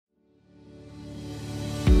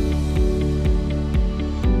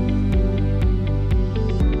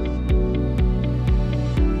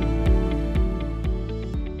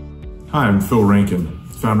Hi, I'm Phil Rankin,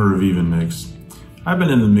 founder of EvenMix. I've been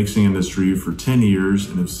in the mixing industry for 10 years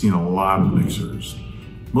and have seen a lot of mixers.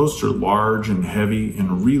 Most are large and heavy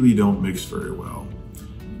and really don't mix very well.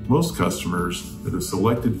 Most customers that have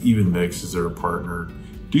selected EvenMix as their partner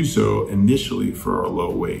do so initially for our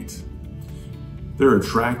low weight. They're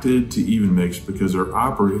attracted to EvenMix because our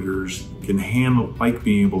operators can like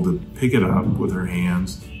being able to pick it up with their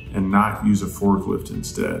hands and not use a forklift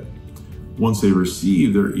instead. Once they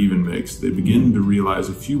receive their EvenMix, they begin to realize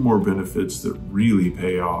a few more benefits that really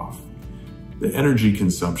pay off. The energy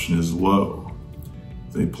consumption is low.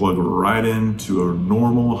 They plug right into a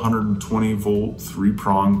normal 120 volt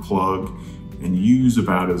 3-prong plug and use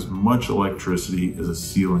about as much electricity as a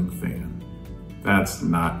ceiling fan. That's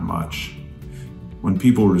not much. When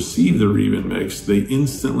people receive their EvenMix, they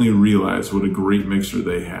instantly realize what a great mixer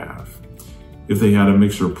they have. If they had a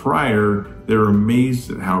mixer prior, they're amazed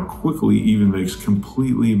at how quickly EvenMix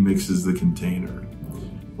completely mixes the container.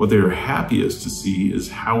 What they are happiest to see is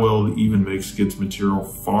how well the EvenMix gets material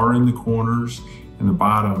far in the corners and the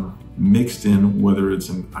bottom mixed in, whether it's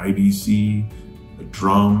an IBC, a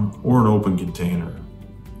drum, or an open container.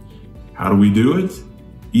 How do we do it?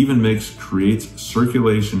 EvenMix creates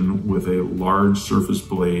circulation with a large surface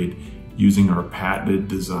blade using our patented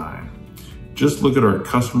design. Just look at our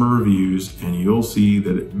customer reviews and you'll see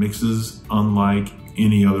that it mixes unlike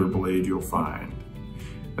any other blade you'll find.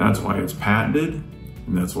 That's why it's patented,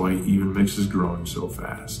 and that's why EvenMix is growing so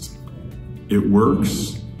fast. It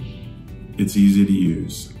works, it's easy to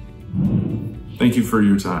use. Thank you for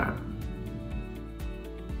your time.